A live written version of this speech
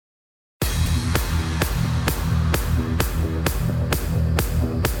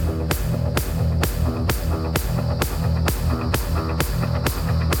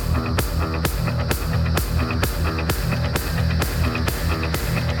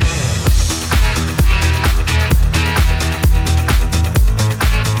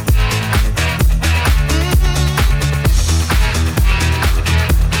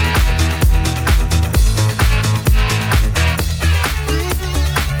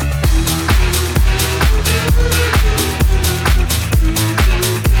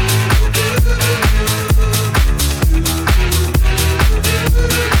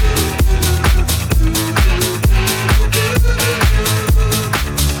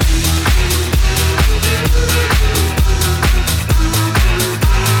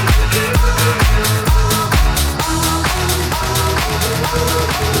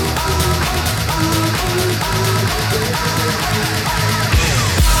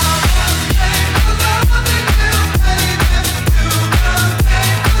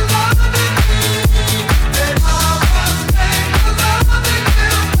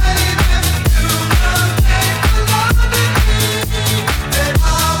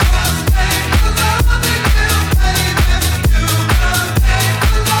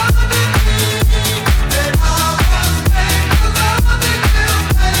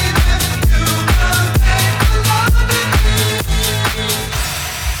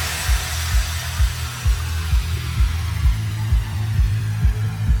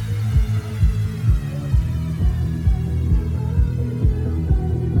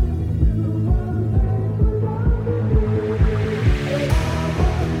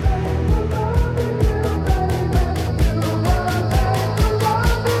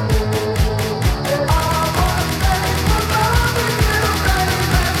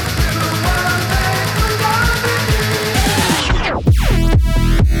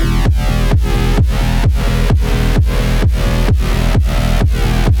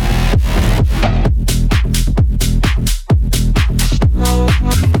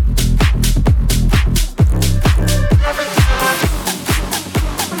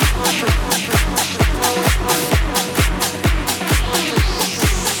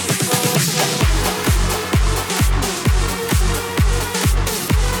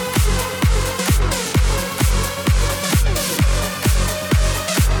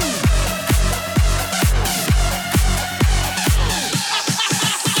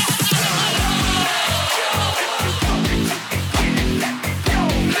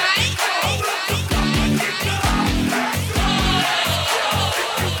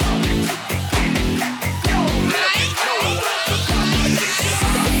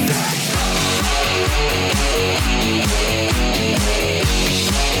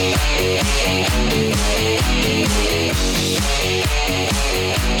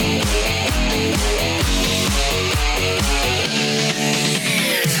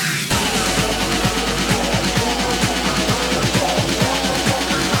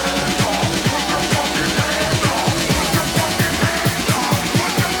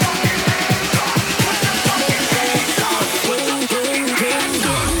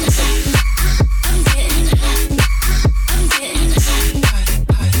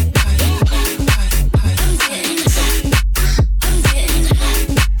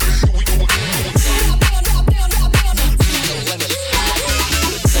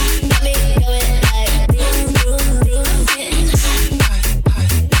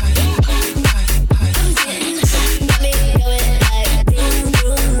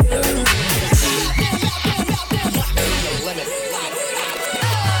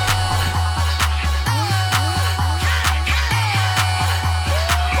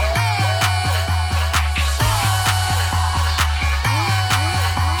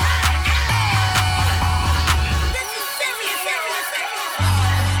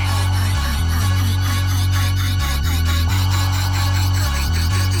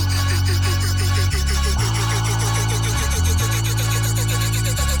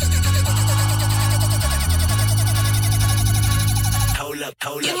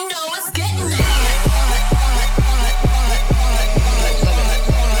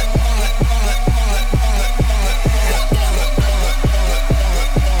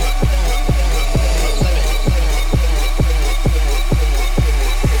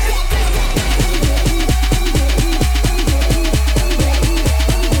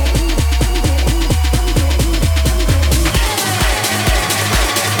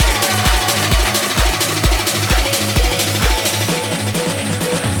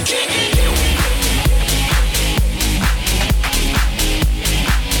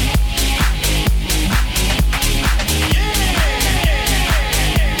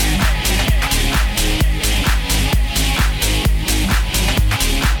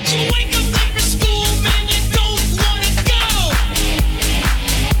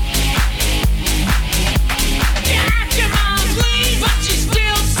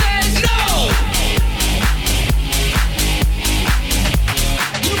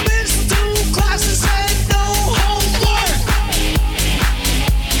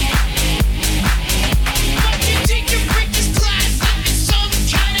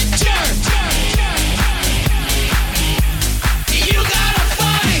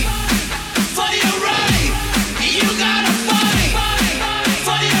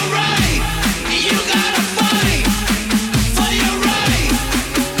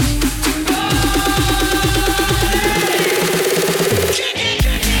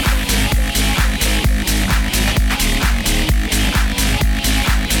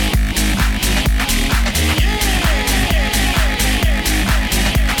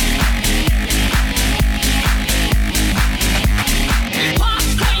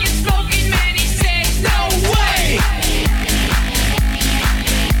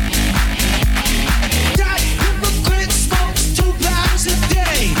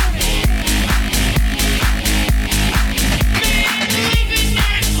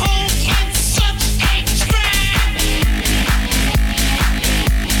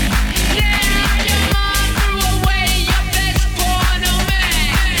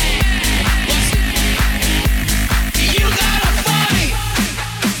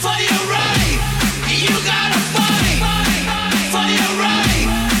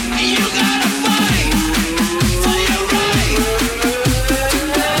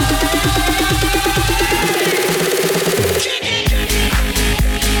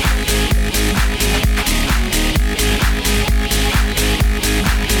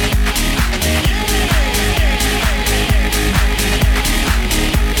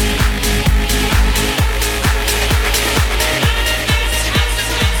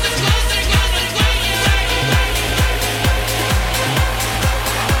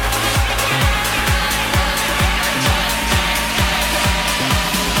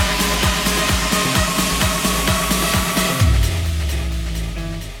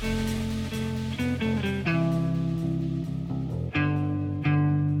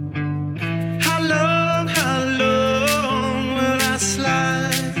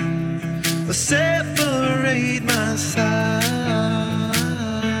separate my side.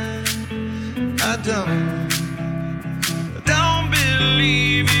 I don't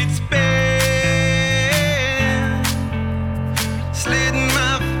believe it's bad. Slitting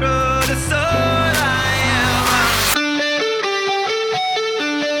my throat, it's all I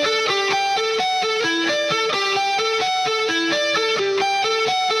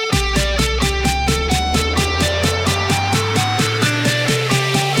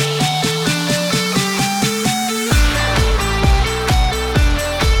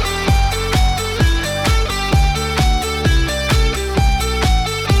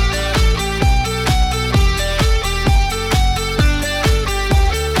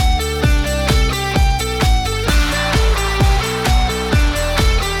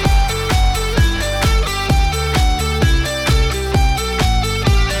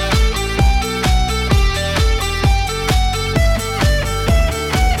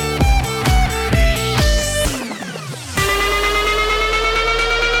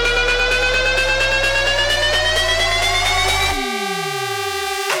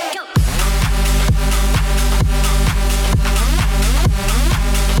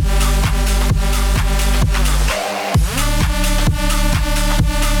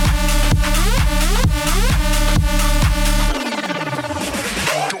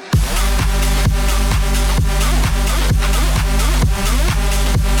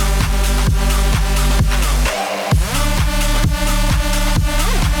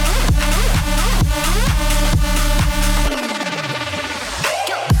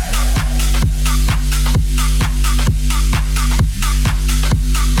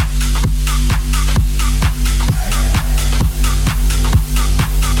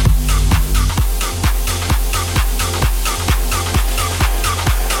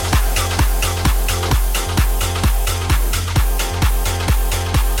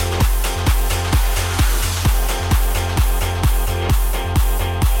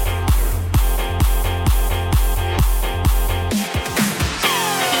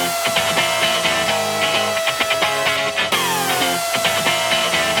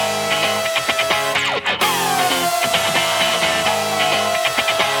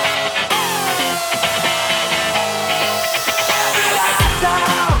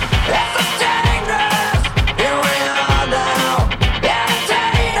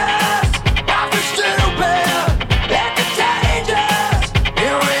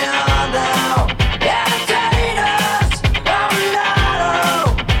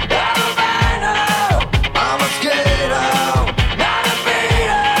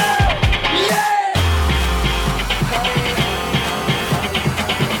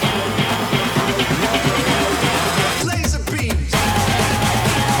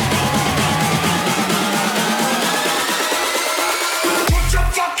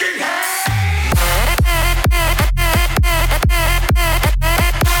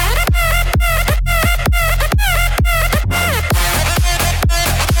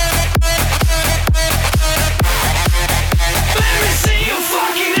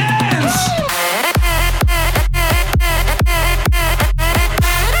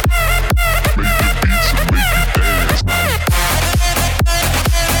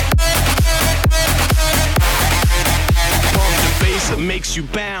makes you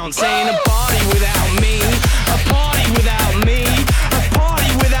bounce. Ain't a party without me, a party without me, a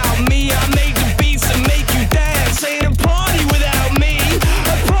party without me. I make the beats that make you dance. Ain't a party without me,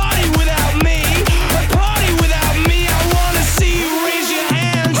 a party without me, a party without me. I wanna see you raise your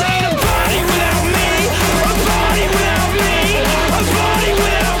hands. Ain't a party without me, a party without me, a party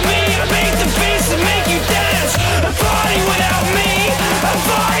without me. I make the beats that make you dance. A party without me, a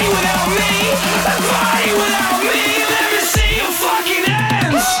party without me, a party without me. Let me see your fucking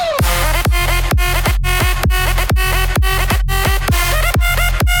hands.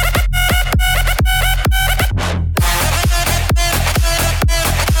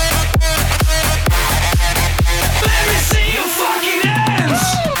 Let me see your fucking hands.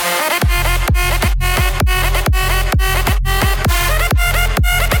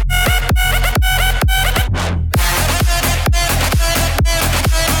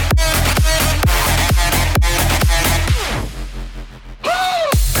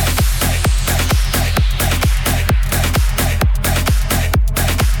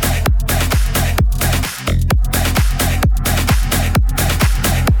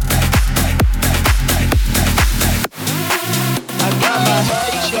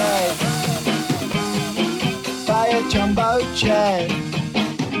 Jumbo jet.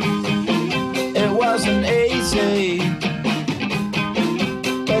 It wasn't easy,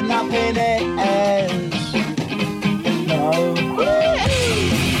 but nothing is. No.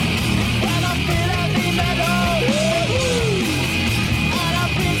 When I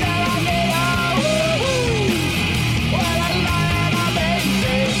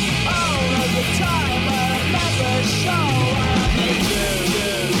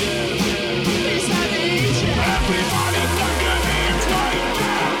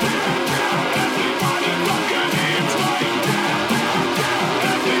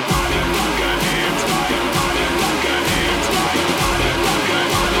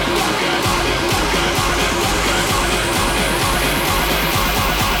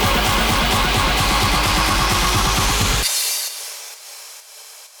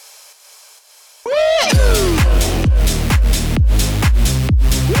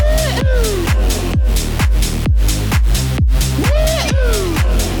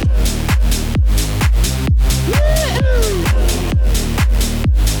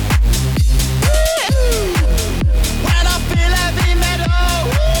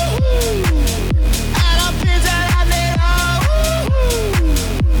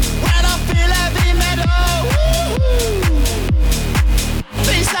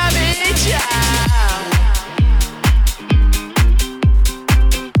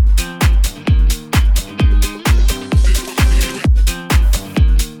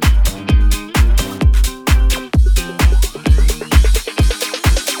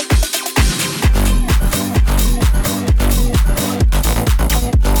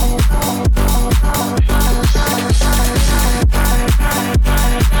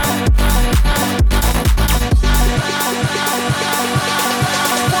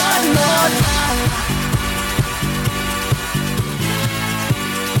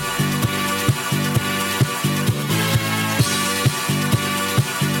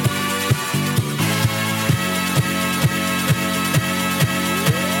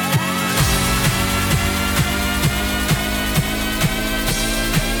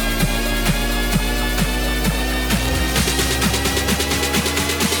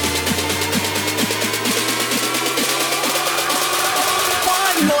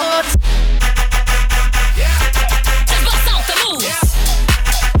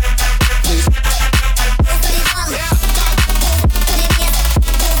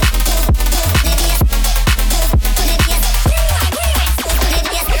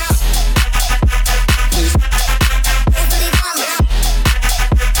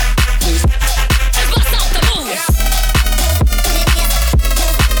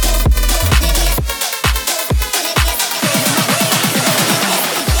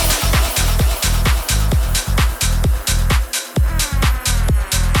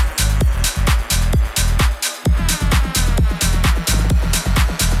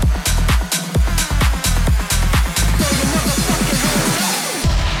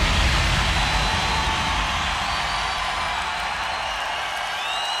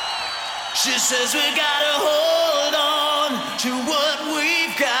She says we gotta hold on to what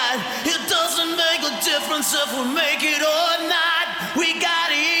we've got. It doesn't make a difference if we make it or not. We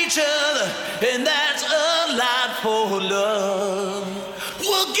got each other, and that's a lot for love.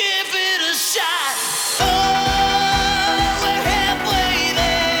 We'll give it a shot. Oh, we're halfway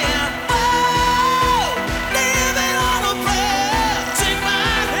there. Oh, living on a prayer. Take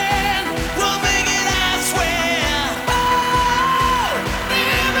my hand, we'll make it, I swear. Oh,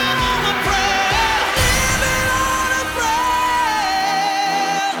 living on a prayer. Living on a prayer.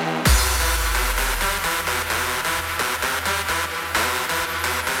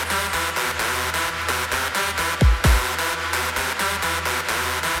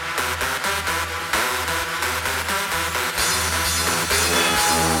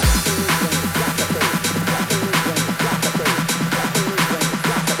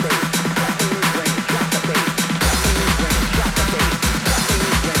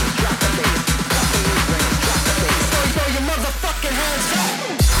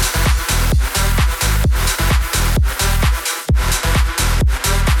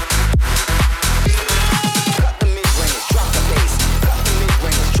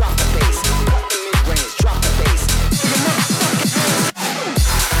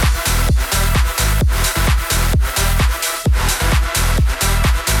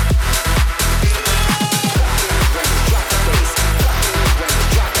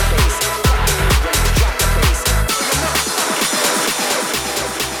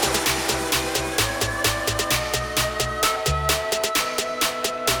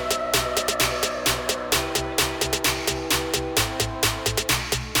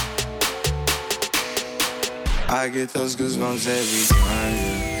 I get those goosebumps every time,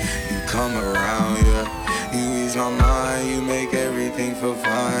 yeah. You come around, yeah. You ease my mind, you make everything feel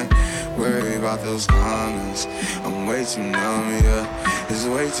fine. Worry about those comments, I'm way too numb, yeah. It's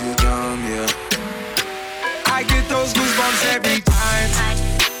way too dumb, yeah. I get those goosebumps every time.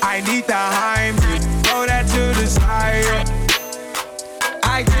 I need the Heimlich, throw that to the side, yeah.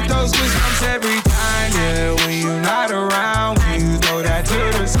 I get those goosebumps every time, yeah. When you're not around, when you throw that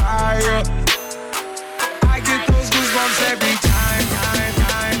to the side, yeah. I get those goosebumps every time.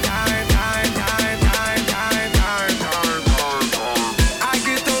 I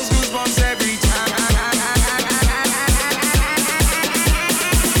get those goosebumps every time.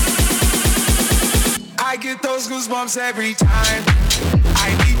 I get those goosebumps every time. I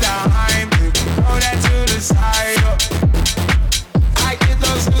need the Heimlich, throw that to the side. I get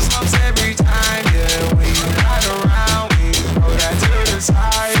those goosebumps every time, yeah. When you're not around, when you throw that to the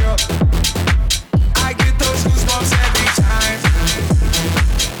side. I get those goosebumps every time.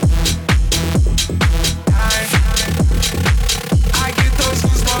 I get those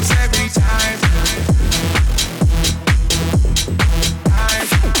goosebumps every time.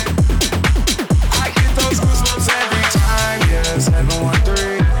 I get those goosebumps every time. Yeah,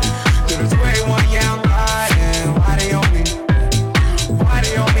 713 to the 281. Yeah, I'm riding. Why they on me? Why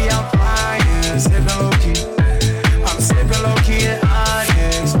they on me? I'm flying, sipping low key. I'm sipping low key and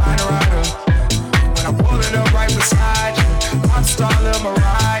Onyx, Spider Rider. I'm pulling up right beside you. I'm stalling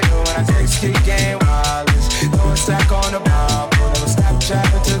Mariah. When I text kick game wireless, throw a stack on the Bible. Never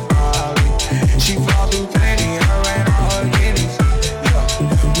Snapchat to Bali. She fall through plenty, her and all her guineas. Yeah,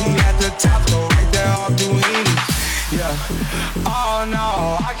 we at the top though, right there off Duini. Yeah, oh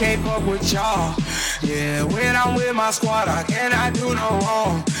no, I can't fuck with y'all. Yeah, when I'm with my squad, I cannot do no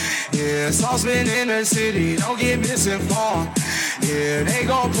wrong. Yeah, saucepan in the city, don't get misinformed. Yeah, they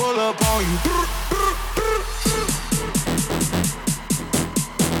gon' pull up on you.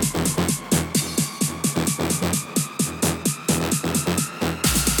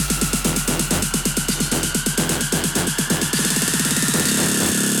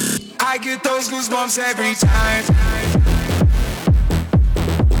 I get those goosebumps every time.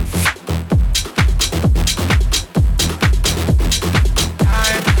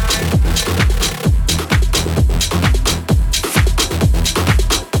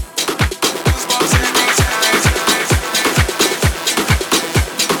 Goosebumps every time.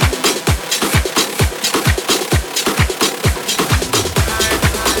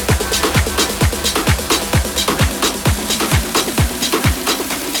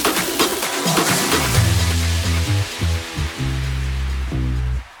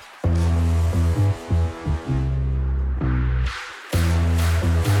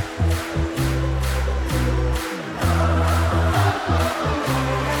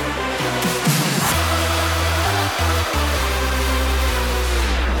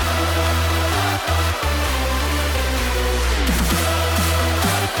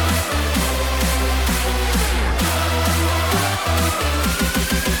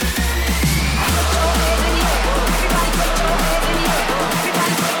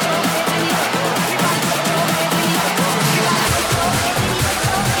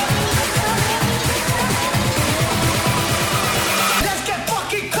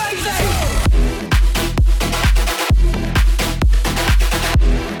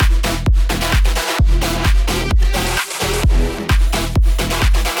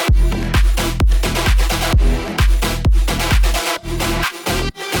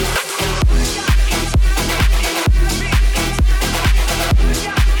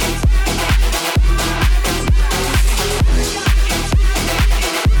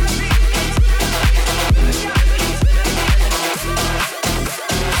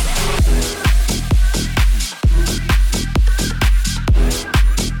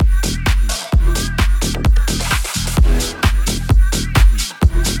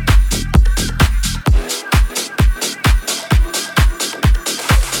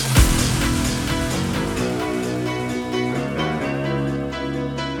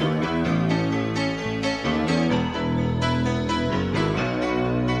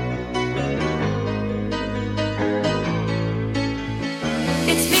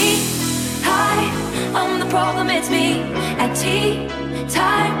 problem, it's me. At tea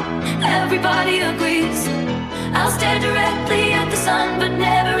time, everybody agrees. I'll stare directly at the sun, but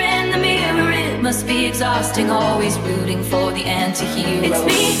never in the mirror. It must be exhausting, always rooting for the anti-hero. It's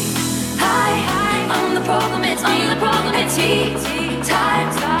me, hi, I'm the problem, it's me. The problem, it's tea time,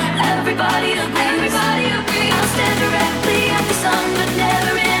 everybody agrees. I'll stare directly at the sun, but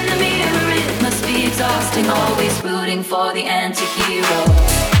never in the mirror. It must be exhausting, always rooting for the anti-hero.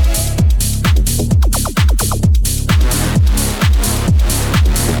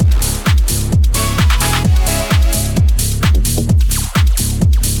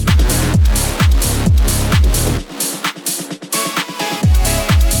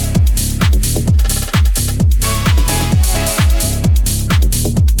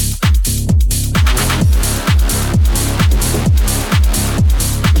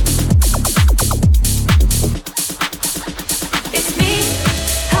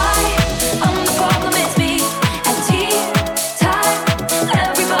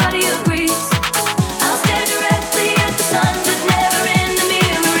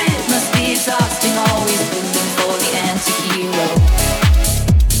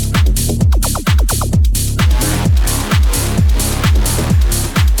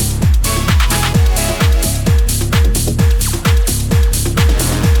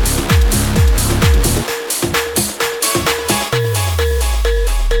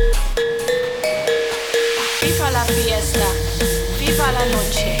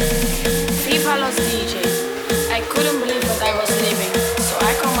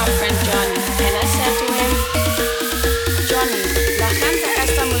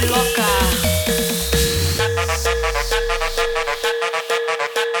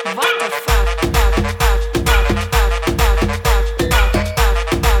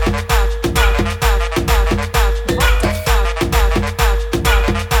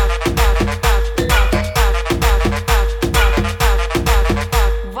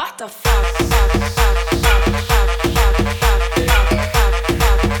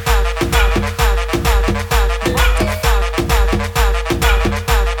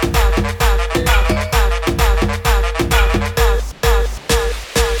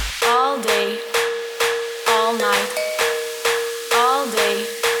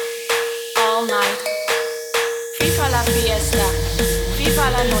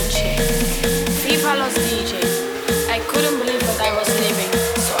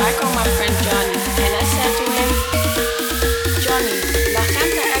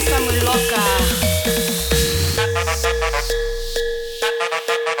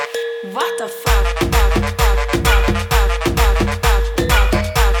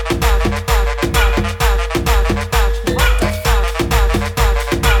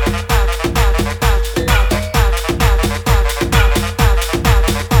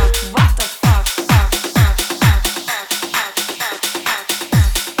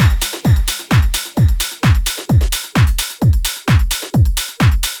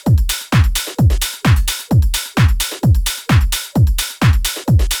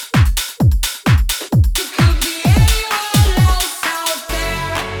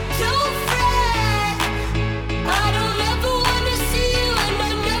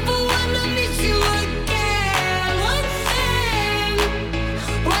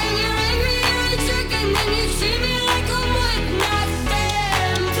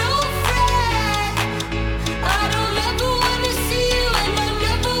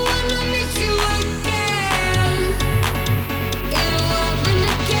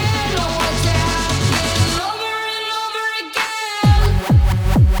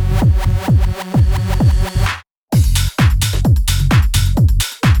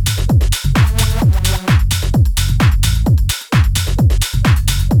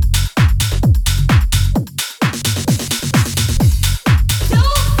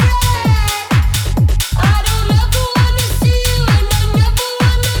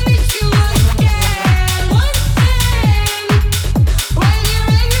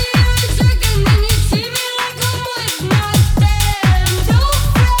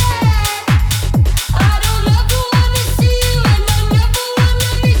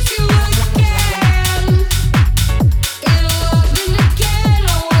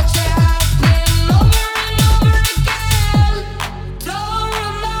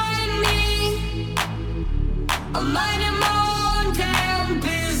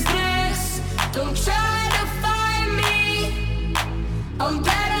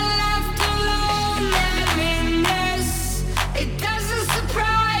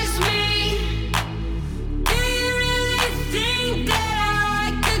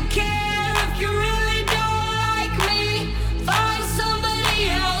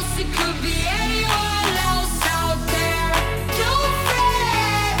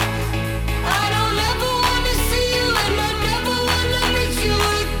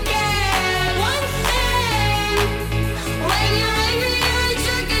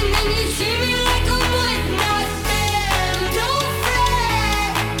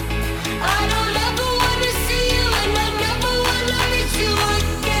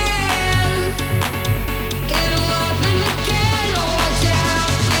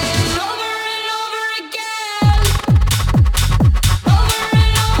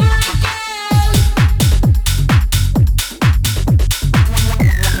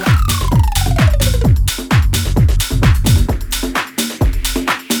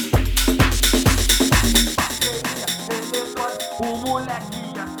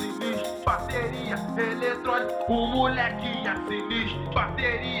 molequinha sinistro,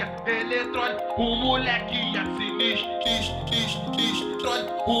 bateria eletrônica, o molequinha sinistro,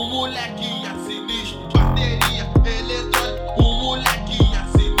 o molequinha sinistro, bateria eletrônica, o molequinha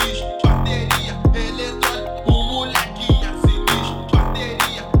sinistro, bateria eletrônica, o molequinha sinistro,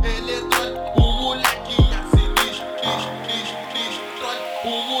 bateria eletrônica, o molequinha sinistro, o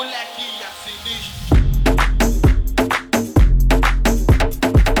molequinha sinistro.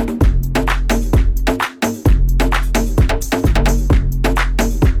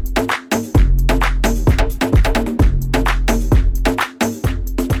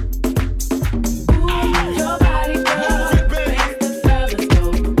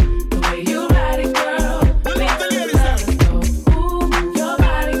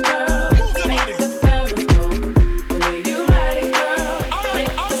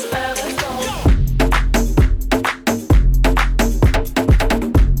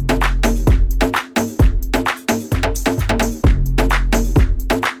 O molequinha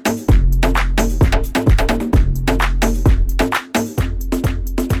sinistro, bateria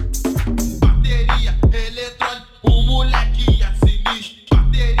eletrônica, o molequinha sinistro,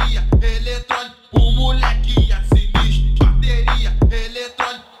 bateria eletrônica, o molequinha sinistro, bateria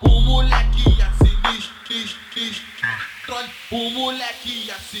eletrônica, o molequinha sinistro, o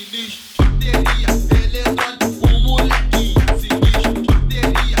molequinha.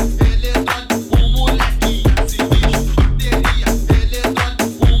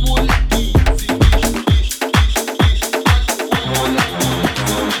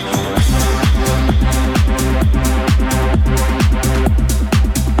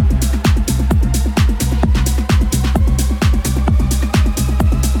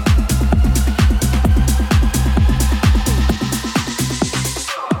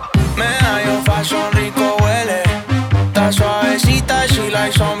 Son rico huele, está suavecita, she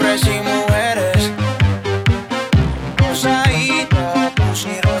likes hombres y mujeres. Rosadita,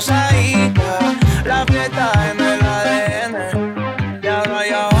 pussy rosadita, la fiesta en el ADN. Y ahora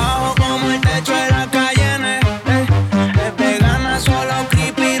allá abajo como el techo de la Cayenne. Es vegana, solo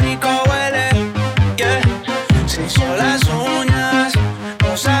creepy, rico huele. Yeah. Se hizo las uñas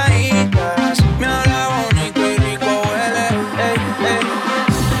rosaditas, me habla bonito y rico huele.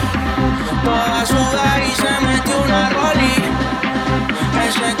 Toda suda y se metió una roli.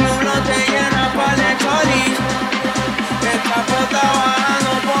 Ese culo te llena pa' de cholis. El capo está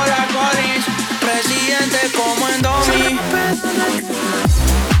bajando por la colis. Presidente como en Domi.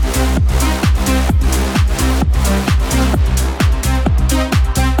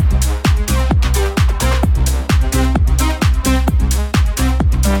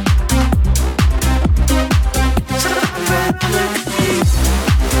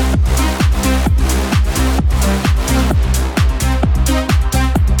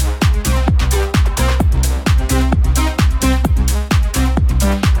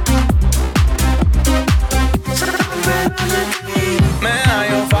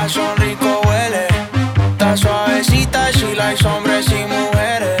 Son rico huele, está suavecita, she likes hombres y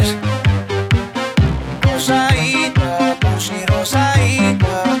mujeres. Rosadita, pussy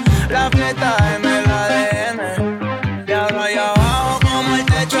rosadita, la fiesta en el ADN. Y ahora allá abajo como el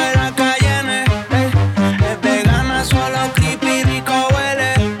techo de la Cayenne. Es vegana, solo creepy, rico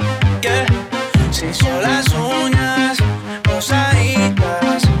huele. Yeah. Se hizo las uñas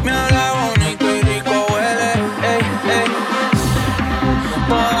rosaditas, me habla bonito y rico huele.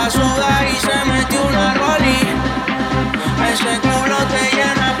 Toda suda y se metió una roli. Ese culo te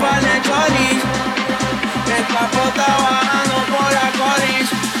llena pa' de cholis. El capo está bajando por la colis.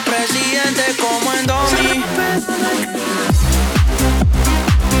 Presidente como en Domi.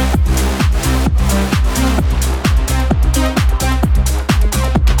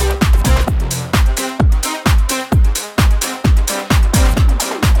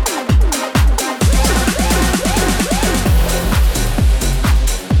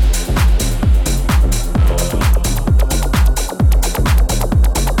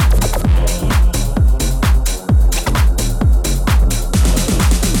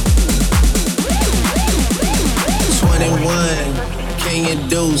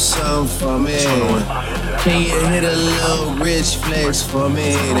 Do something for me. Can you hit a little rich flex for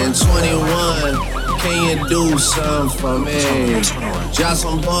me? Then 21, can you do something for me? Drop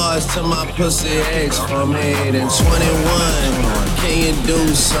some bars to my pussy ex for me. Then 21, can you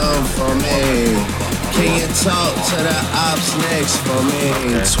do something for me? Can you talk to the ops next for me?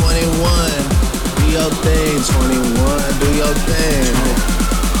 21, do your thing, 21, do your thing.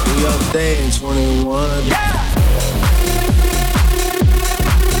 Do your thing, 21. Yeah!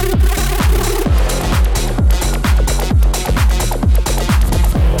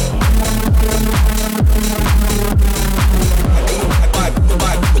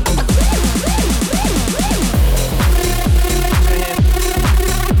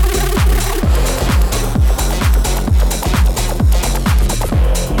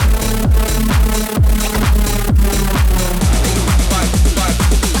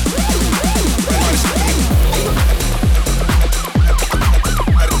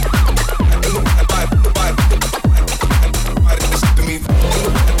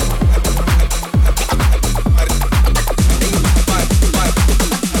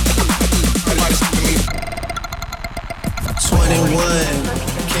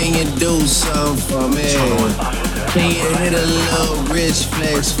 Can you do something for me? Can you hit a little rich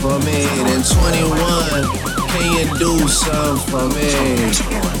flex for me? Then 21, can you do something for me?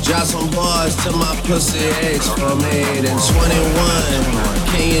 Drop some bars to my pussy ex for me. Then 21,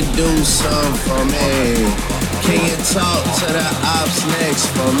 can you do something for me? Can you talk to the ops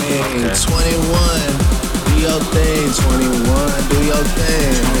next for me? 21, do your thing, 21, do your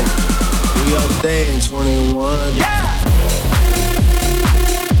thing. Do your thing, 21. Yeah!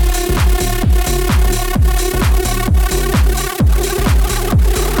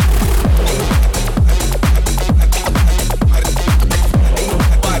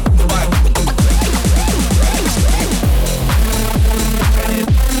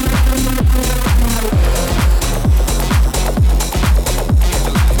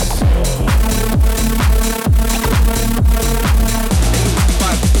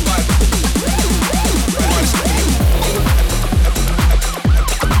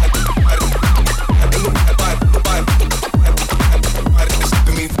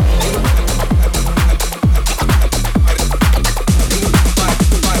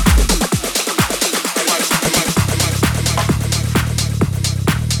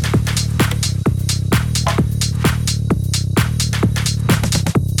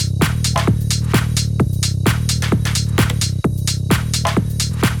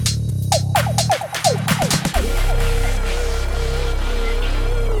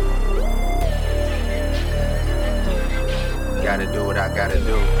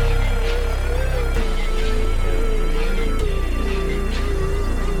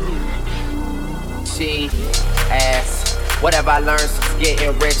 Whatever I learned since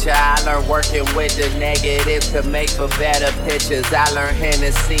getting richer, I learned working with the negatives to make for better pictures. I learned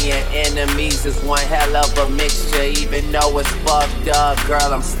Hennessy and enemies is one hell of a mixture. Even though it's fucked up,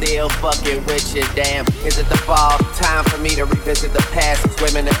 girl, I'm still fucking with you. Damn, is it the fall? Time for me to revisit the past. It's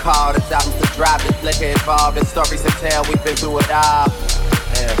women to call, the albums to drop, the liquor involved, the stories to tell. We've been through it all.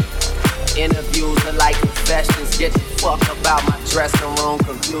 Yeah. Interviews are like confessions. Get the fuck about my dressing room,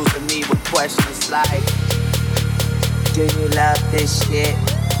 confusing me with questions like, do you love this shit?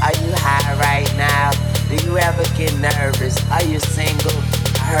 Are you high right now? Do you ever get nervous? Are you single?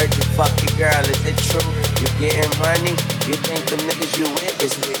 I heard you fuck your girl, is it true? You getting money? You think the niggas you with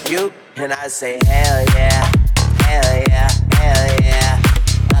is with you? And I say, hell yeah, hell yeah, hell yeah.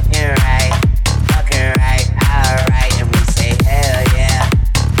 Fucking right, alright. And we say, hell yeah,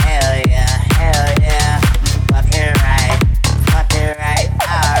 hell yeah, hell yeah. Fucking right,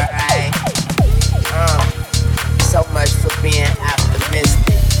 alright. So much for being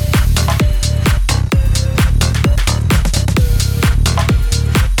optimistic.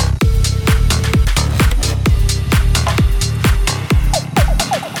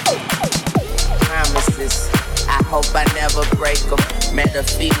 Promises, I hope I never break them. Met a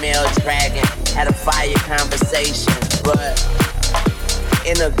female dragon, had a fire conversation, but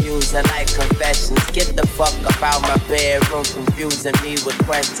interviews are like confessions. Get the fuck up out my bedroom, confusing me with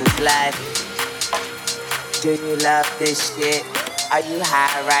questions like, do you love this shit? Are you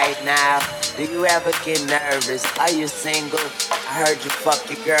high right now? Do you ever get nervous? Are you single? I heard you fuck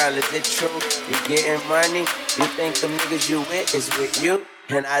your girl, is it true? You getting money? You think the niggas you with is with you?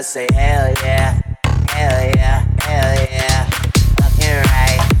 And I say, hell yeah, hell yeah, hell yeah. Fucking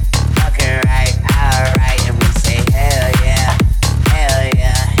right, alright. And we say, hell yeah, hell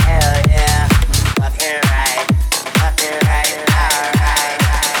yeah, hell yeah. Fucking right, alright.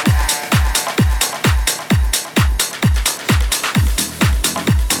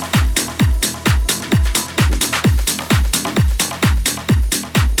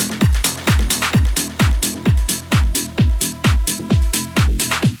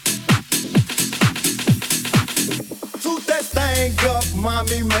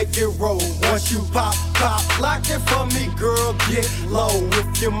 Mommy, make it roll. Once you pop, lock it for me, girl, get low.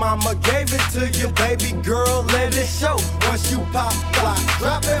 If your mama gave it to you, baby girl, let it show. Once you pop,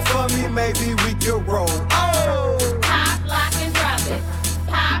 drop it for me, maybe we can roll. Oh! Pop, lock, and drop it.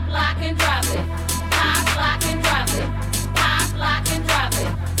 Pop, lock, and drop it. Pop, lock, and drop it. Pop, lock, and drop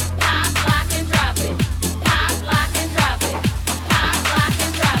it. Pop, lock, and drop it. Pop, lock, and drop it. Pop, lock,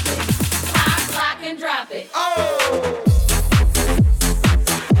 and drop it. Pop, lock, and drop it. Oh!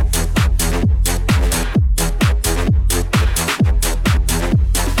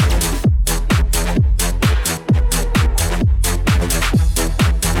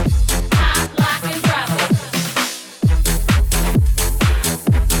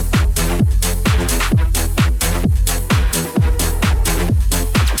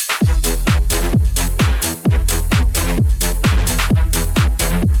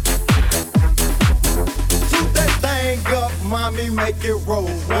 make it roll.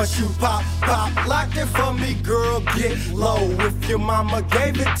 Once you pop, lock it for me, girl, get low. If your mama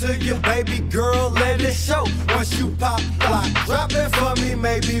gave it to you, baby girl, let it show. Once you pop, lock, drop it for me,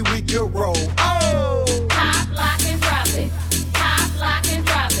 maybe we can roll. Oh! Pop, lock, and drop it. Pop, lock, and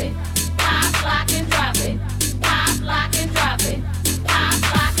drop it. Pop, lock, and drop it. Pop, lock, and drop it.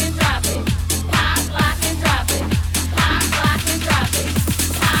 Pop, lock, and drop it. Pop, lock, and drop it. Pop, lock, and drop it.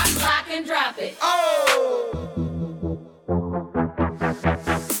 Pop, lock, and drop it. Oh!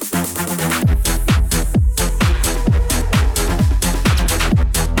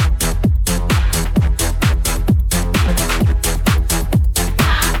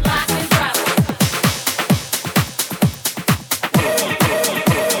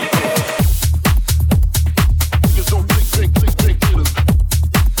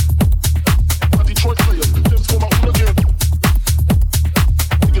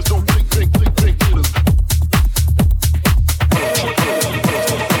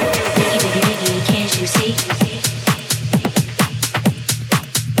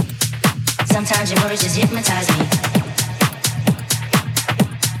 Sometimes your words just hypnotize me.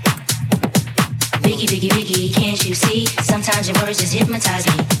 Biggie, biggie, biggie, can't you see? Sometimes your words just hypnotize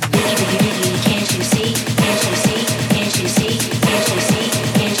me. Biggie, biggie, biggie, can't you see? Can't you see? Can't you see? Can't you see?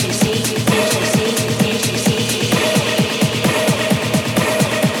 Can't you see? Can't you see? Can't you see?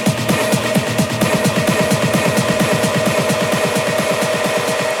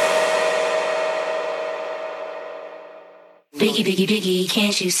 Biggie, biggie, biggie,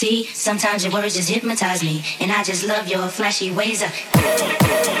 can't you see? Sometimes your words just hypnotize me, and I just love your flashy ways.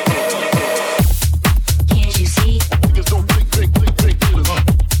 Can't you see?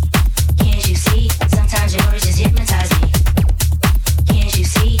 Can't you see? Sometimes your words just hypnotize me. Can't you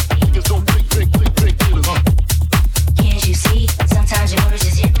see? Can't you see? Sometimes your words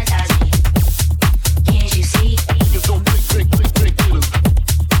just hypnotize me. Can't you see?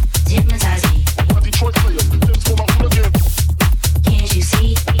 Hypnotize me. Can't you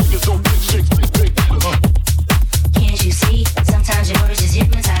see? Can't you see? Sometimes your words just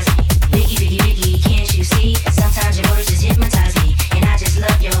hypnotize me. Biggie, biggie, biggie, can't you see? Sometimes your words just hypnotize me, and I just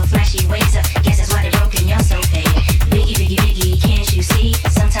love your flashy ways. Guess that's why they're broken, you're so fake. Biggie, biggie, biggie, can't you see?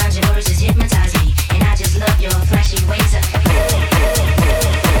 Sometimes your words just hypnotize me, and I just love your flashy ways.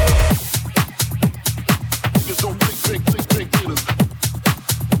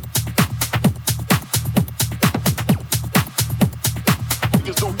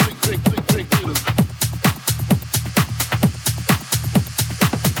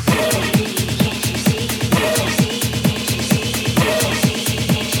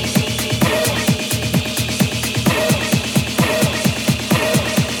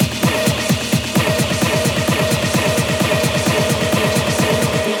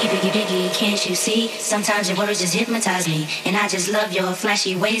 Can't you see? Sometimes your words just hypnotize me, and I just love your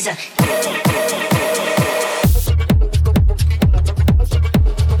flashy ways. Can't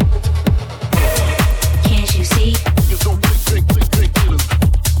you see?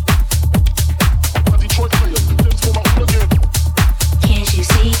 Can't you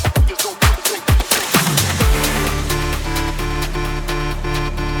see?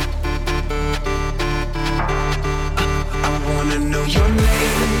 I wanna know your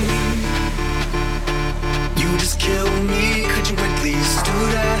name. You just kill me, could you at least do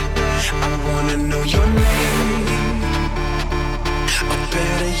that? I wanna know your name. Or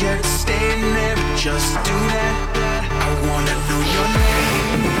better yet, stay in there, just do that. I wanna know your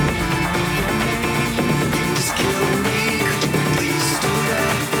name. You just kill me, could you at least do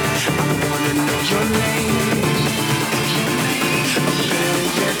that? I wanna know your name. Or better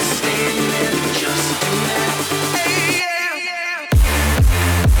yet, stay in there, just do that. Hey, yeah.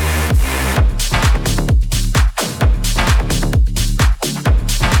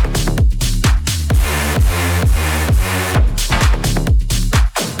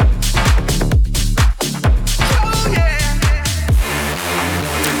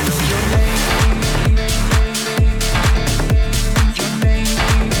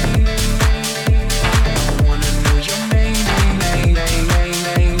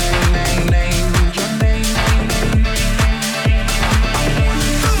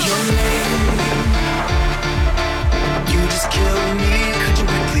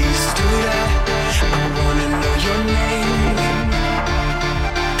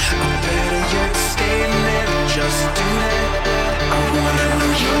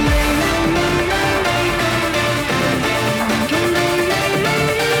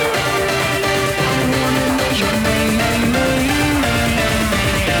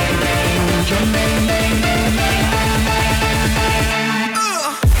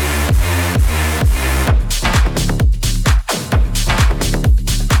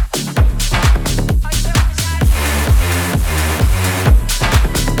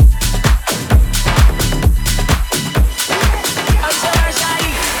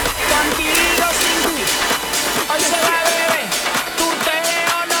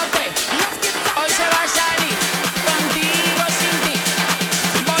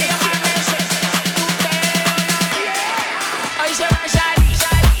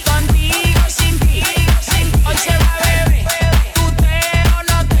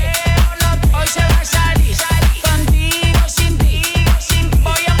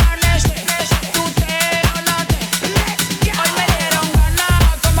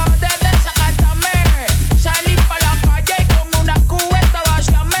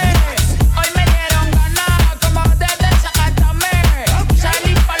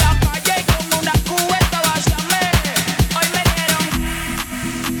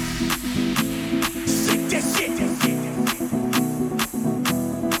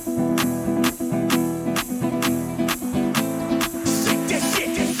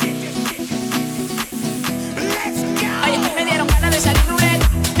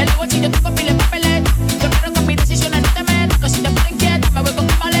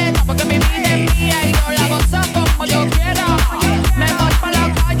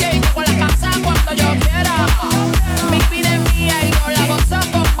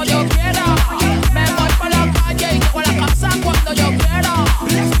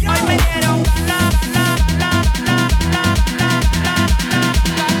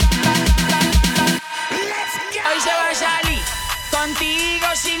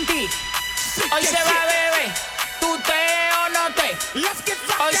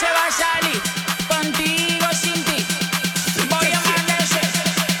 se va a salir, contigo sin ti. Voy a amanecer,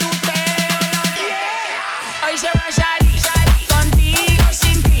 tú te o no te. Hoy se va a salir, contigo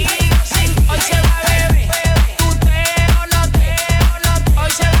sin ti. Hoy se va a beber, tú te o no te.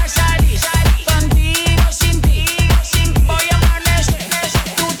 Hoy se va a salir, contigo sin ti. Voy a amanecer,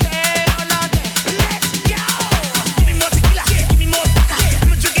 tú te o no te. Let's go. Give me more tequila, give me more vodka.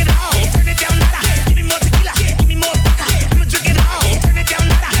 I'ma drink it all, turn it down nada. Give me more tequila, give me more vodka. I'ma drink it all, turn it down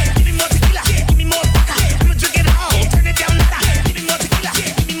nada. Give me more tequila, give me more vodka. I'ma drink it all, turn it down nada. Give me more tequila,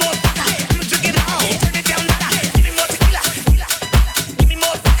 give me more vodka. I'ma drink it all, turn it down nada. Give me more tequila, give me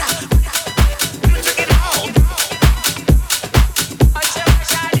more vodka. I'ma drink it all. Hoy se va a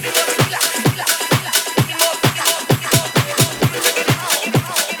salir, give me more tequila, give me more vodka. I'ma drink it all.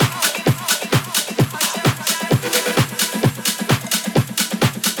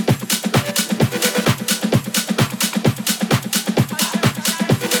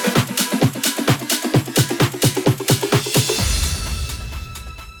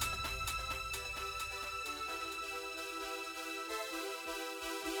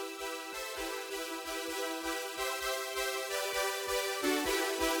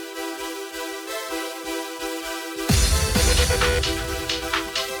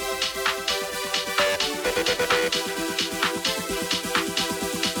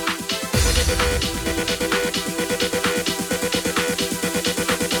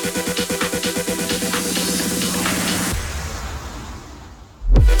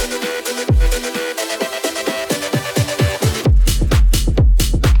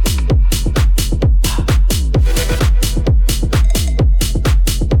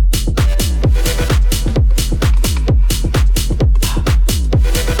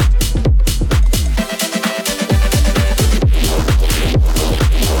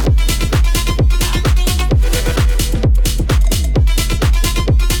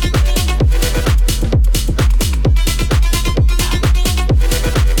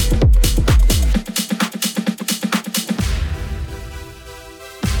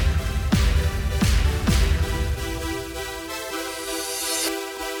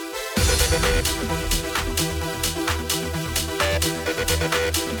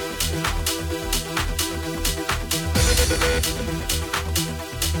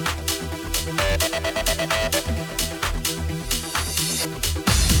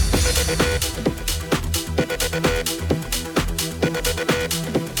 Thank you.